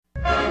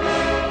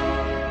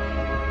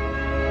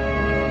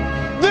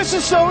This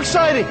is so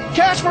exciting.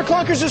 Cash for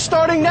Clunkers is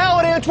starting now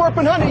at Antwerp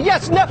and Honey.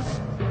 Yes, now,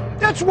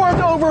 that's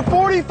worth over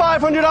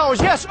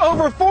 $4,500. Yes,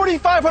 over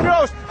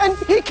 $4,500. And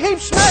he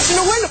keeps smashing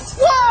the window.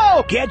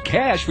 Whoa! Get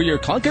cash for your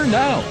clunker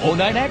now.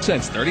 09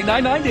 Accents,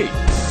 $39.90.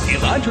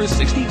 Elantra,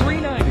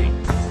 $63.90.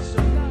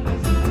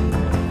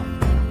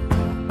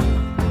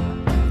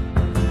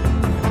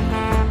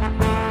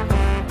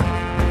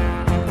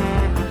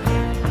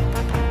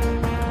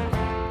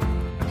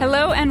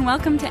 Hello and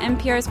welcome to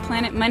NPR's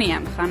Planet Money.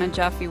 I'm Chana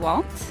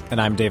Joffe-Walt. And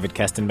I'm David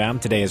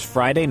Kestenbaum. Today is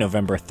Friday,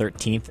 November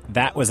 13th.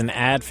 That was an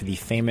ad for the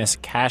famous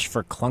Cash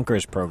for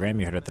Clunkers program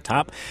you heard at the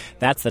top.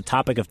 That's the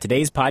topic of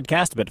today's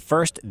podcast. But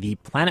first, the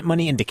Planet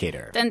Money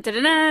Indicator. Dun, dun,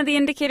 dun, dun. The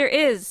indicator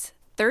is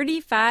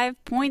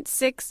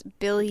 $35.6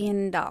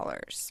 billion.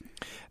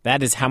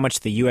 That is how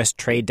much the U.S.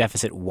 trade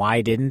deficit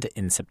widened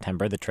in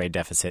September. The trade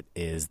deficit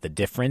is the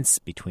difference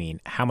between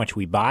how much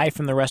we buy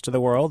from the rest of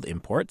the world,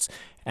 imports,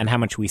 and how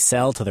much we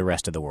sell to the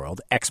rest of the world,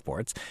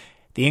 exports.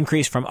 The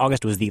increase from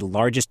August was the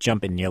largest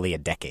jump in nearly a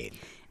decade.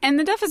 And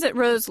the deficit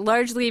rose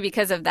largely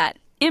because of that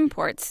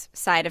imports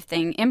side of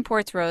thing.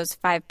 Imports rose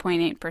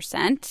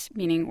 5.8%,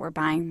 meaning we're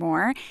buying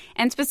more.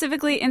 And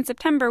specifically in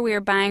September, we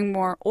are buying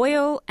more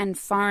oil and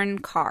foreign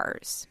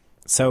cars.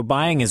 So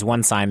buying is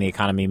one sign the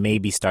economy may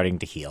be starting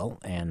to heal,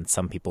 and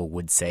some people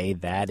would say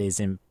that is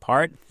in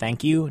part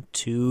thank you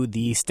to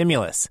the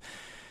stimulus.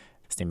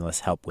 Stimulus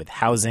help with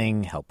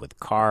housing, help with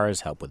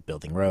cars, help with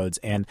building roads.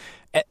 And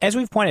as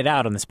we've pointed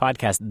out on this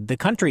podcast, the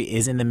country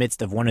is in the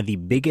midst of one of the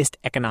biggest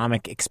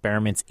economic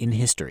experiments in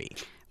history.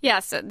 Yeah,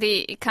 so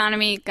the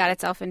economy got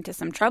itself into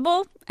some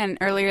trouble, and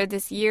earlier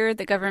this year,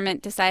 the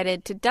government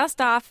decided to dust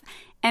off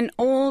an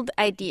old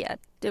idea.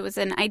 It was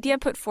an idea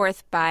put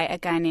forth by a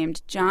guy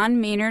named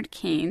John Maynard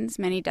Keynes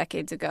many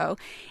decades ago,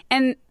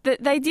 and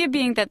the idea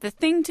being that the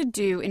thing to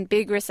do in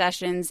big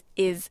recessions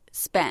is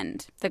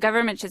spend. The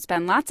government should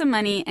spend lots of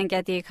money and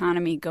get the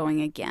economy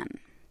going again.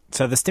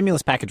 So the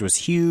stimulus package was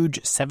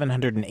huge,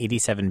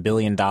 $787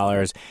 billion,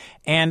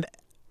 and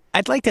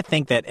I'd like to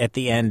think that at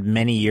the end,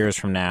 many years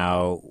from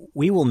now,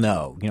 we will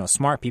know.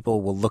 Smart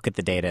people will look at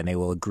the data and they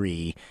will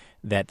agree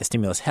that the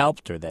stimulus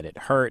helped or that it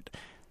hurt.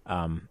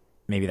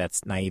 Maybe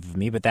that's naive of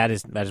me, but that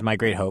is my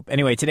great hope.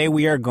 Anyway, today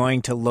we are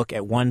going to look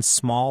at one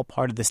small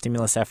part of the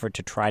stimulus effort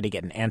to try to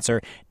get an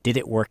answer. Did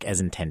it work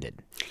as intended?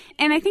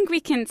 And I think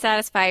we can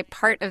satisfy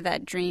part of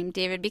that dream,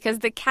 David, because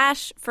the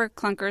Cash for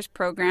Clunkers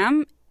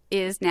program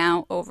is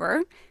now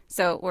over.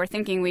 So we're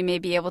thinking we may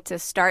be able to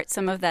start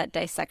some of that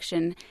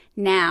dissection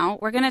now.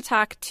 We're going to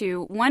talk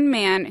to one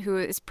man who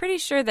is pretty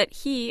sure that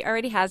he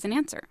already has an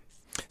answer.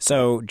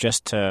 So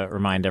just to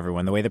remind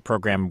everyone, the way the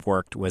program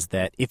worked was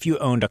that if you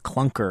owned a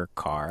clunker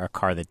car, a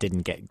car that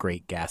didn't get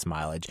great gas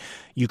mileage,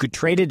 you could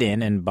trade it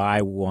in and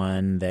buy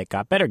one that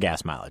got better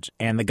gas mileage.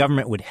 And the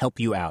government would help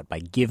you out by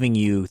giving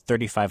you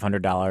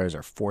 $3,500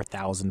 or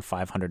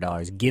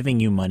 $4,500, giving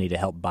you money to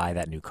help buy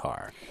that new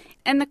car.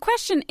 And the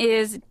question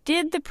is,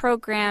 did the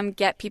program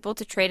get people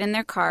to trade in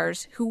their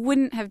cars who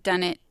wouldn't have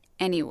done it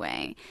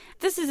anyway?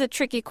 This is a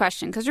tricky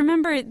question because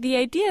remember, the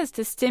idea is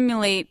to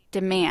stimulate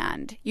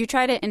demand. You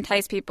try to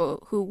entice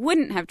people who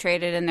wouldn't have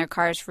traded in their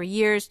cars for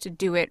years to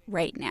do it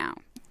right now.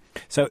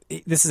 So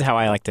this is how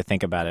I like to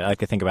think about it. I like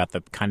to think about the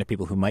kind of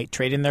people who might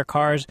trade in their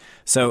cars.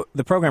 So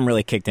the program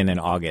really kicked in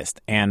August.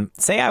 And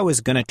say I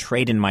was going to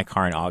trade in my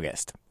car in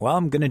August. Well,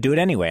 I'm going to do it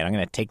anyway. And I'm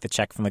going to take the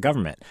check from the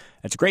government.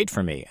 It's great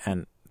for me.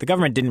 And the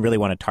government didn't really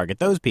want to target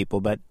those people,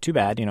 but too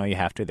bad, you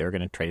have to. They're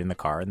going to trade in the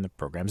car and the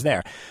program's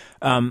there.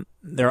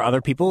 There are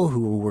other people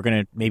who were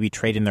going to maybe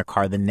trade in their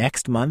car the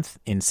next month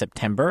in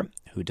September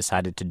who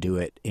decided to do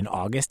it in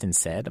August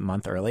instead, a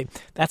month early.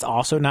 That's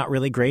also not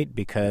really great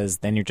because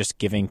then you're just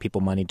giving people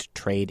money to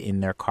trade in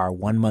their car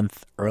 1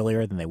 month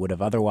earlier than they would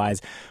have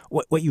otherwise.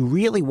 What you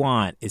really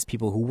want is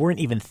people who weren't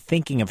even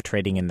thinking of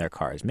trading in their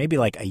cars. Maybe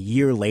like a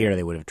year later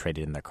they would have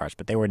traded in their cars,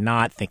 but they were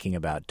not thinking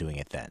about doing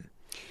it then.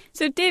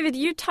 So, David,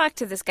 you talked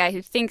to this guy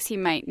who thinks he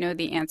might know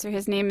the answer.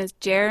 His name is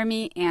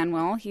Jeremy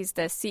Anwyl. He's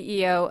the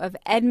CEO of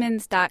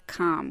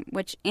Edmunds.com,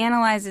 which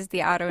analyzes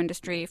the auto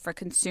industry for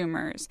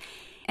consumers.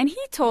 And he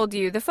told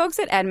you the folks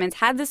at Edmunds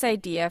had this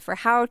idea for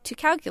how to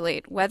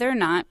calculate whether or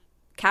not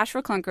Cash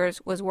for Clunkers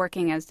was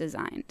working as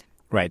designed.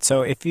 Right.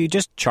 So if you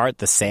just chart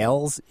the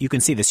sales, you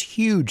can see this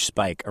huge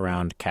spike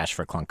around Cash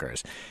for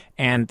Clunkers.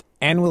 And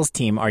Anwyl's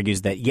team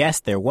argues that, yes,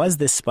 there was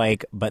this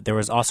spike, but there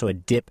was also a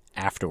dip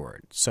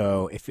afterward.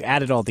 So if you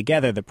add it all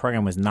together, the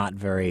program was not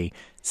very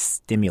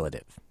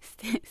stimulative.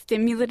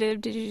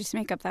 Stimulative? Did you just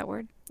make up that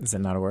word? Is that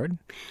not a word?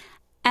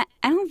 I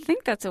don't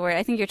think that's a word.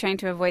 I think you're trying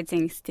to avoid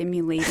saying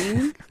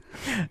stimulating.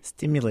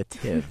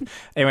 Stimulative.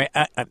 Anyway,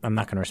 I'm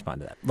not going to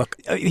respond to that. Look,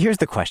 here's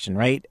the question,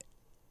 right?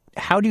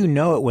 How do you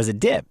know it was a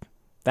dip?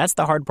 That's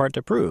the hard part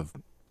to prove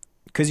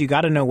because you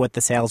got to know what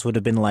the sales would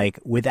have been like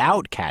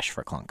without Cash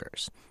for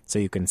Clunkers. So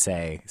you can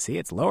say, see,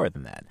 it's lower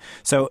than that.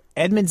 So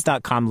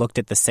Edmunds.com looked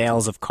at the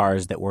sales of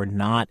cars that were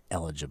not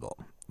eligible,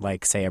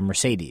 like, say, a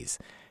Mercedes.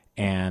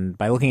 And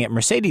by looking at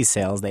Mercedes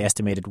sales, they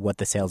estimated what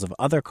the sales of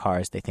other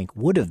cars they think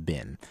would have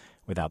been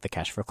without the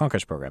Cash for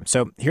Clunkers program.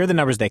 So here are the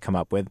numbers they come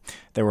up with.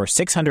 There were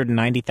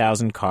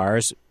 690,000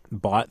 cars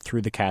bought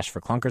through the Cash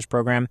for Clunkers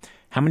program.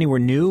 How many were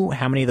new?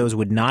 How many of those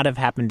would not have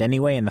happened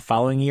anyway in the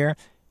following year?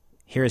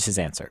 Here is his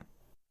answer.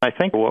 I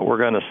think what we're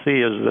going to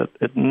see is that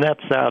it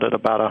nets out at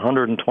about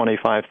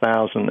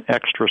 125,000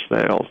 extra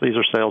sales. These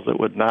are sales that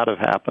would not have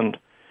happened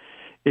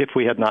if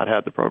we had not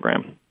had the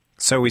program.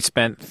 So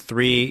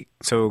the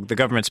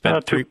government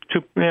spent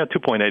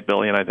 2.8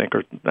 billion, I think,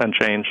 and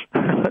change.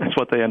 That's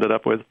what they ended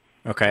up with.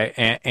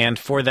 Okay, and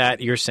for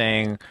that, you're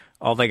saying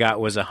all they got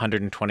was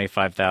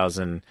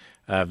 125,000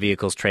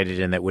 vehicles traded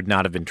in that would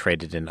not have been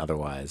traded in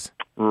otherwise.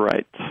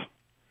 Right.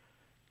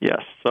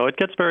 Yes. So it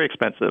gets very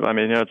expensive. I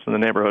mean, it's in the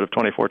neighborhood of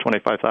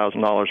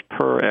 $25,000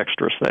 per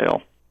extra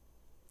sale.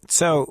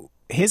 So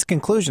his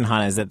conclusion,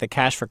 Hannah, is that the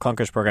Cash for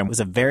Clunkers program was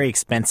a very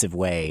expensive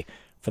way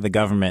for the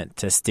government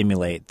to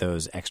stimulate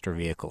those extra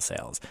vehicle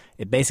sales.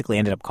 It basically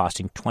ended up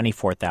costing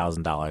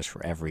 $24,000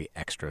 for every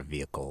extra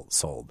vehicle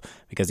sold,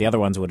 because the other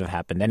ones would have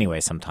happened anyway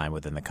sometime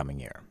within the coming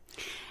year.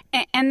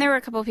 And there were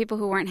a couple of people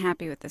who weren't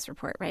happy with this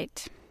report,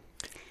 right?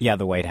 Yeah,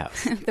 the White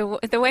House.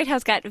 The White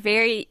House got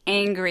very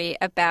angry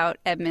about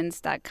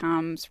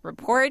Edmunds.com's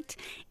report,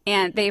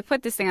 and they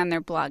put this thing on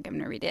their blog. I'm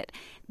going to read it.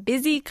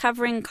 Busy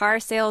covering car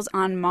sales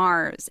on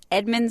Mars.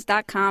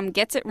 Edmunds.com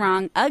gets it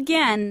wrong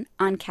again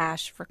on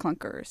Cash for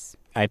Clunkers.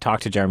 I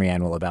talked to Jeremy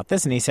Anwell about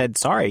this, and he said,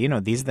 sorry,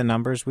 these are the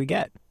numbers we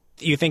get.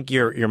 You think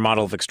your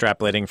model of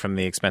extrapolating from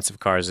the expensive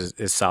cars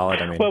is solid?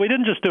 I mean, well, we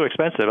didn't just do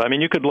expensive. I mean,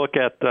 you could look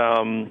at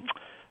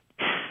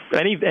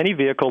any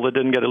vehicle that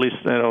didn't get at least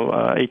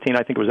 18.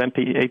 I think it was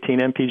 18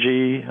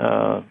 MPG.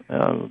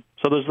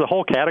 So there's the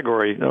whole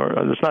category.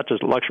 It's not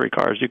just luxury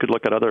cars. You could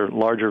look at other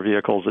larger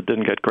vehicles that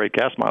didn't get great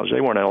gas mileage.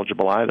 They weren't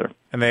eligible either.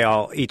 And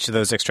each of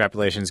those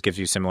extrapolations gives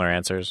you similar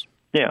answers.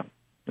 Yeah.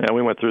 Yeah,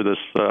 we went through this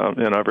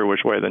in every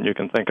which way that you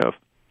can think of.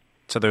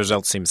 So the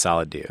results seem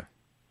solid to you?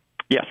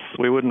 Yes,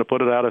 we wouldn't have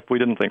put it out if we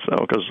didn't think so,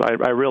 because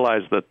I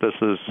realize that this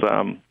is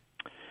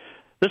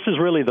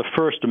really the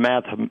first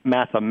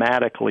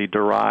mathematically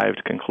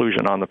derived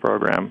conclusion on the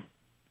program.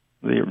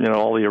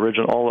 All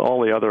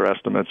the other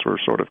estimates were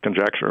sort of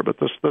conjecture, but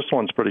this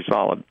one's pretty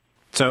solid.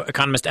 So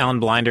economist Alan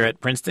Blinder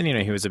at Princeton,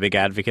 he was a big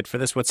advocate for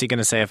this. What's he going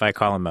to say if I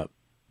call him up?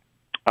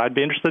 I'd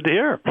be interested to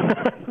hear.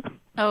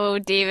 Oh,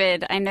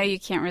 David, I know you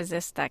can't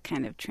resist that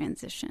kind of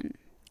transition.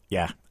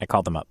 Yeah, I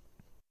called him up.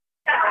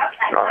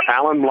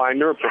 Alan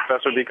Blinder,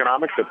 professor of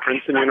economics at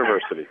Princeton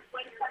University.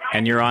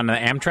 And you're on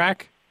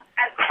Amtrak?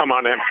 I'm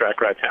on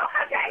Amtrak right now.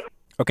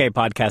 Okay,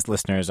 podcast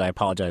listeners, I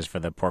apologize for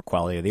the poor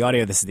quality of the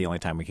audio. This is the only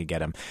time we could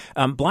get him.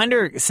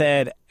 Blinder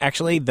said,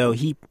 actually, though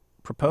he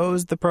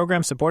proposed the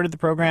program, supported the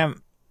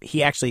program,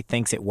 he actually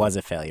thinks it was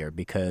a failure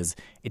because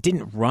it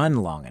didn't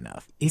run long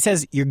enough. He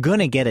says you're going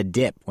to get a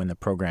dip when the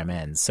program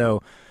ends.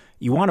 So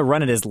you want to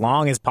run it as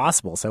long as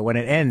possible. So when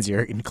it ends,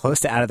 you're close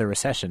to out of the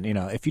recession.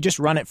 If you just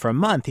run it for a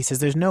month, he says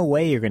there's no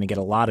way you're going to get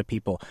a lot of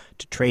people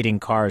to trade in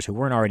cars who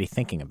weren't already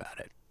thinking about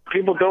it.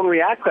 People don't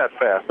react that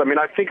fast. I mean,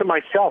 I think of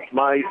myself.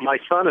 My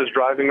son is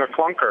driving a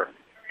clunker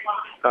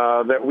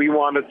that we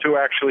wanted to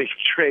actually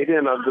trade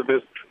in under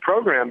this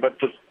program. But,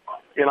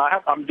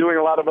 I'm doing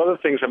a lot of other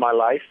things in my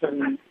life.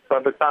 And by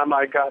the time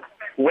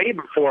way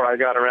before I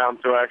got around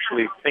to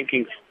actually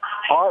thinking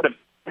hard,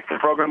 the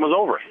program was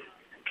over.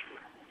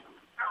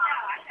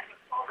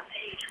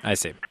 I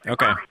see.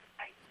 Okay. All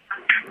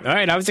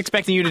right. I was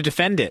expecting you to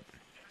defend it.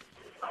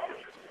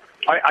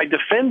 I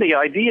defend the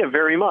idea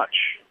very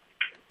much.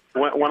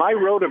 When I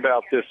wrote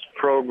about this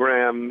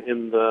program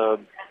in the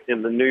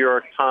New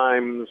York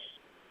Times,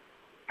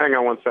 hang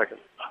on one second.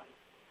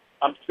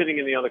 I'm sitting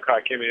in the other car.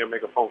 I came here to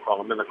make a phone call.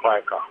 I'm in the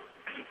quiet car.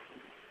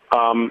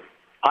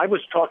 I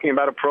was talking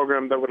about a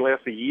program that would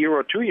last a year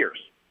or 2 years,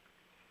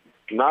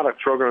 not a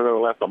program that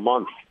would last a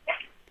month.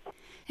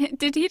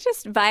 Did he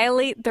just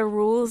violate the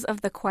rules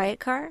of the quiet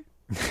car?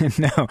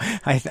 No,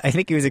 I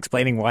think he was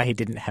explaining why he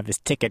didn't have his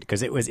ticket,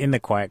 because it was in the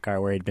quiet car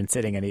where he'd been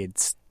sitting and he had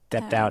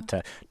stepped out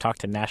to talk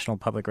to National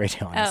Public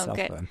Radio on his cell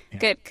phone. Yeah.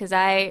 Good, because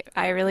I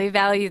really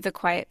value the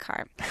quiet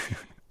car.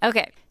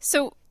 Okay,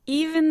 so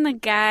even the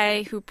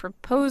guy who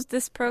proposed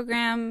this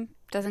program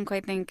doesn't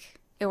quite think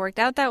it worked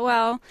out that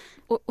well.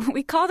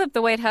 We called up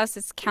the White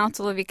House's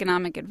Council of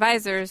Economic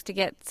Advisors to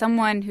get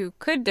someone who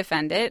could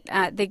defend it.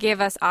 They gave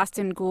us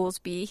Austin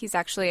Goolsbee. He's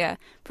actually a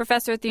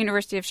professor at the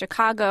University of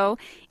Chicago,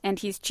 and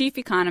he's chief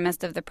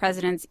economist of the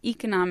President's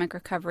Economic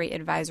Recovery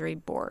Advisory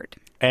Board.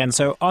 And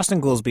so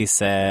Austin Goolsbee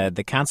said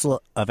the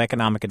Council of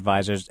Economic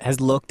Advisors has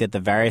looked at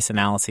the various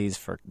analyses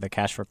for the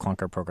Cash for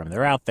Clunker program that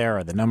are out there,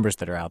 or the numbers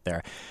that are out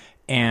there,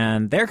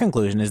 and their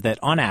conclusion is that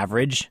on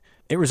average,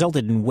 it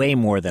resulted in way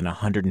more than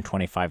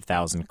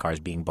 125,000 cars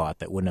being bought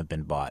that wouldn't have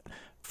been bought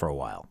for a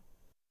while.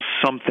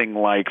 Something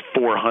like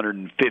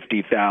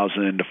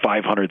 450,000 to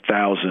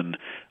 500,000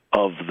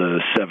 of the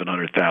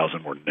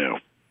 700,000 were new.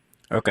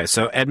 Okay,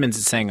 so Edmunds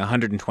is saying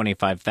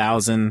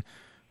 125,000.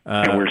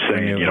 And we're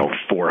saying,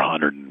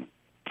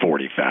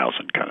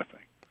 440,000 kind of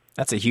thing.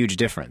 That's a huge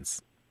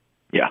difference.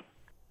 Yeah.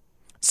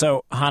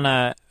 So,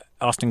 Hannah,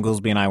 Austin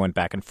Goolsbee and I went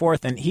back and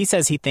forth, and he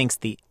says he thinks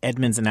the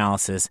Edmunds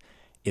analysis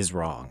is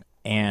wrong.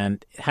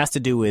 And it has to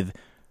do with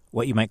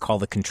what you might call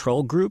the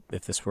control group,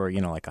 if this were,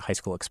 like a high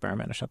school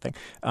experiment or something.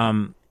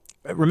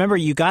 Remember,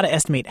 you got to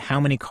estimate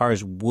how many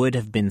cars would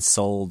have been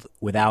sold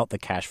without the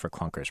Cash for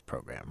Clunkers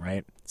program,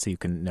 right? So you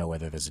can know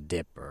whether there's a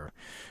dip or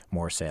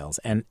more sales.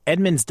 And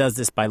Edmunds does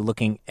this by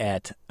looking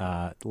at,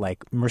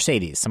 like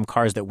Mercedes, some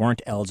cars that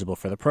weren't eligible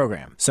for the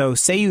program. So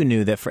say you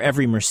knew that for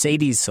every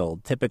Mercedes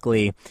sold,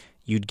 typically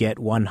you'd get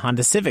one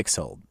Honda Civic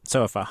sold.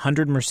 So if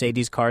 100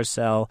 Mercedes cars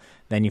sell,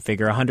 then you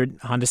figure 100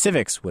 Honda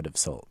Civics would have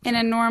sold. In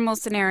a normal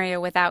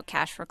scenario without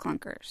Cash for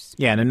Clunkers.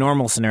 Yeah, in a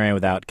normal scenario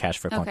without Cash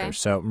for Clunkers. Okay.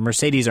 So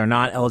Mercedes are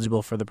not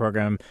eligible for the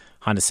program.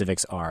 Honda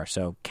Civics are.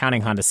 So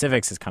counting Honda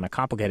Civics is kind of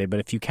complicated, but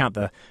if you count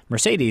the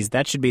Mercedes,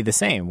 that should be the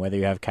same, whether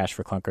you have Cash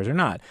for Clunkers or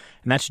not.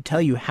 And that should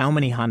tell you how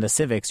many Honda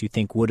Civics you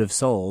think would have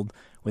sold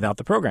without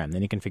the program.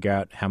 Then you can figure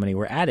out how many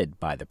were added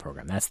by the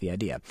program. That's the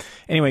idea.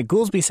 Anyway,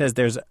 Goolsby says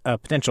there's a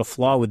potential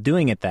flaw with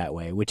doing it that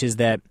way, which is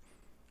that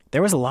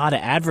there was a lot of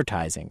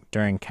advertising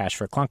during Cash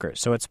for Clunkers.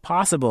 So it's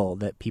possible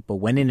that people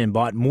went in and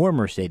bought more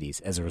Mercedes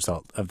as a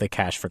result of the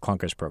Cash for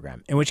Clunkers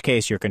program, in which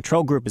case your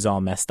control group is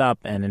all messed up.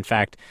 And in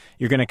fact,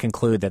 you're going to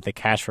conclude that the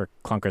Cash for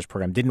Clunkers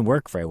program didn't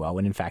work very well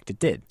when in fact it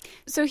did.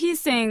 So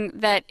he's saying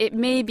that it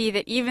may be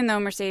that even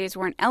though Mercedes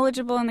weren't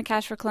eligible in the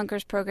Cash for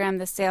Clunkers program,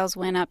 the sales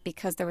went up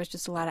because there was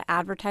just a lot of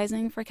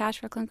advertising for Cash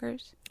for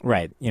Clunkers?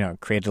 Right. It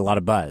created a lot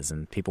of buzz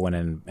and people went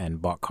in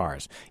and bought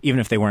cars,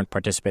 even if they weren't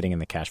participating in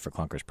the Cash for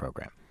Clunkers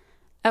program.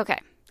 Okay.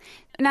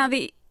 Now,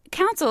 the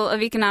Council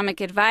of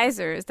Economic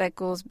Advisors that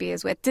Goolsby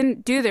is with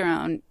didn't do their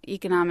own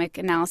economic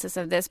analysis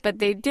of this, but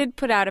they did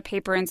put out a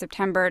paper in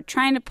September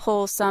trying to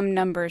pull some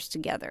numbers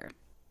together.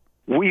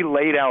 We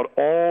laid out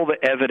all the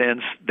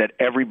evidence that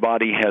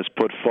everybody has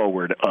put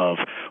forward of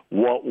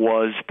what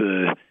was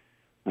the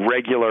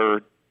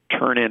regular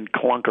turn-in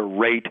clunker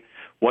rate,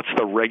 what's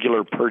the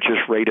regular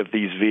purchase rate of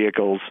these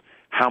vehicles,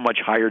 how much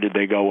higher did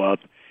they go up,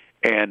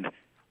 and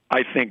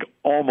I think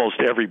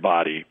almost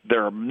everybody,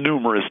 there are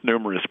numerous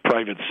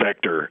private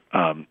sector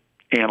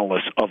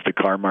analysts of the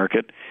car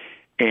market,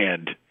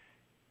 and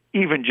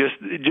even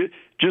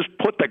just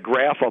put the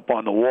graph up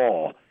on the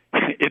wall.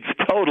 It's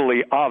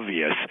totally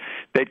obvious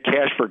that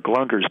Cash for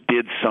Clunkers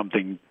did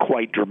something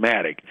quite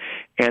dramatic,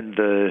 and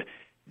the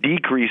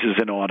decreases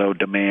in auto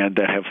demand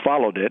that have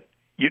followed it,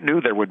 you knew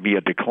there would be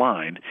a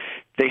decline.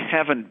 They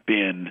haven't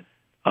been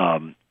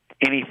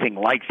anything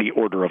like the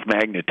order of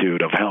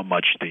magnitude of how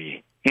much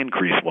the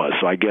increase was.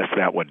 So I guess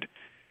that would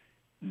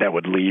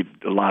lead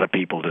a lot of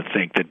people to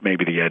think that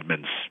maybe the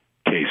Edmunds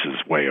case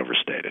is way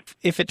overstated.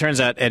 If it turns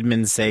out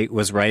Edmunds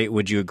was right,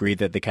 would you agree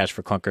that the Cash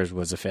for Clunkers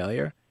was a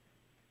failure?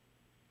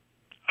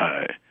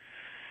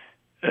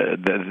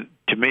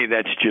 To me,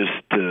 that's just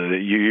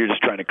you're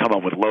just trying to come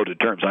up with loaded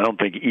terms. I don't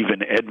think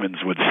even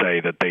Edmunds would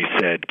say that they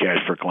said Cash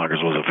for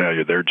Clunkers was a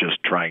failure. They're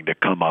just trying to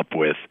come up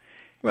with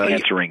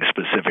answering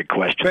specific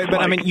questions. But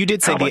like, I mean, you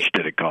did say how much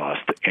did it cost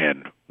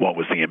and what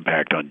was the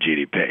impact on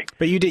GDP?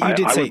 But you did say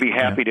I would be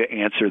happy to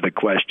answer the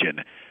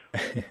question.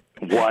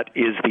 What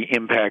is the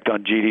impact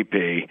on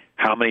GDP?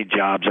 How many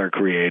jobs are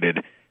created?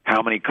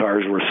 How many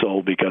cars were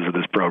sold because of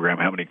this program?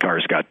 How many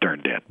cars got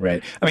turned in?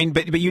 Right. I mean,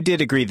 but you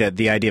did agree that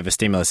the idea of a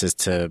stimulus is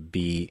to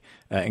be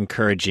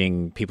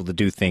encouraging people to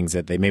do things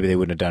that maybe they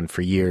wouldn't have done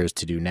for years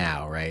to do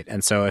now, right?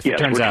 And so if it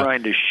turns out... we're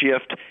trying to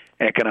shift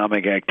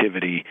economic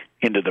activity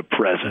into the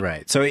present.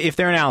 Right. So if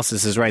their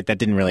analysis is right, that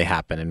didn't really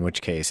happen, in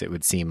which case it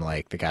would seem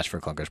like the Cash for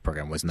Clunkers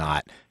program was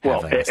not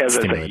having a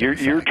stimulative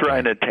effect. You're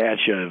trying to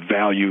attach a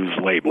values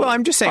label. Well,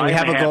 I'm just saying we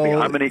have a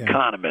goal. I'm an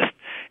economist,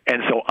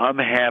 and so I'm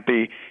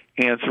happy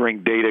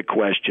answering data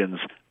questions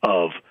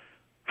of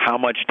how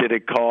much did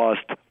it cost,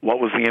 what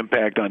was the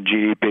impact on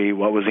GDP,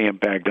 what was the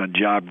impact on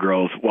job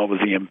growth, what was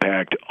the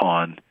impact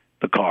on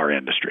the car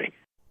industry.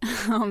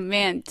 Oh,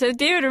 man. So,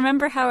 David,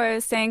 remember how I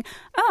was saying,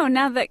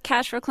 now that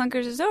Cash for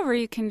Clunkers is over,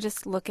 you can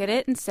just look at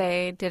it and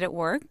say, did it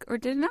work or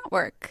did it not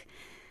work?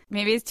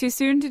 Maybe it's too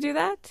soon to do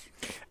that?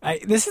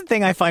 This is the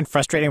thing I find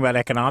frustrating about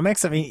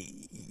economics. I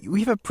mean, we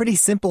have a pretty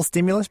simple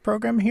stimulus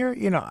program here.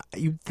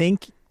 You'd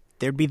think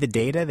there'd be the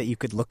data that you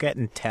could look at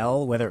and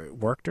tell whether it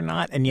worked or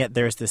not, and yet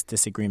there's this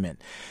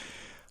disagreement.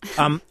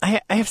 I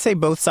have to say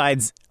both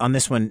sides on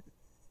this one,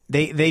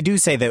 they do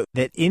say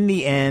that in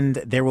the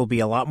end there will be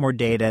a lot more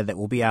data that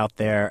will be out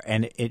there,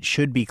 and it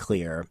should be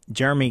clear.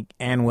 Jeremy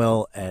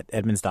Anwyl at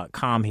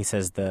Edmunds.com, he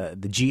says the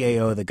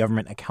GAO, the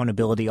Government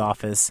Accountability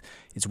Office,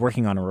 is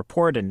working on a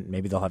report, and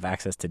maybe they'll have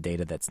access to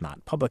data that's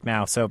not public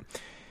now. So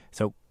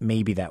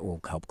maybe that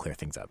will help clear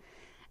things up.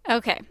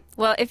 Okay.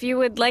 Well, if you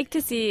would like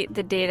to see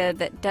the data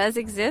that does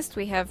exist,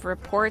 we have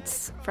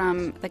reports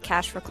from the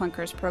Cash for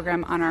Clunkers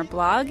program on our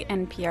blog,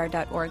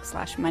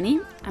 npr.org/money.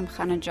 I'm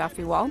Chana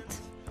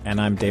Joffe-Walt.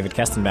 And I'm David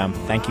Kestenbaum.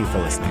 Thank you for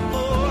listening.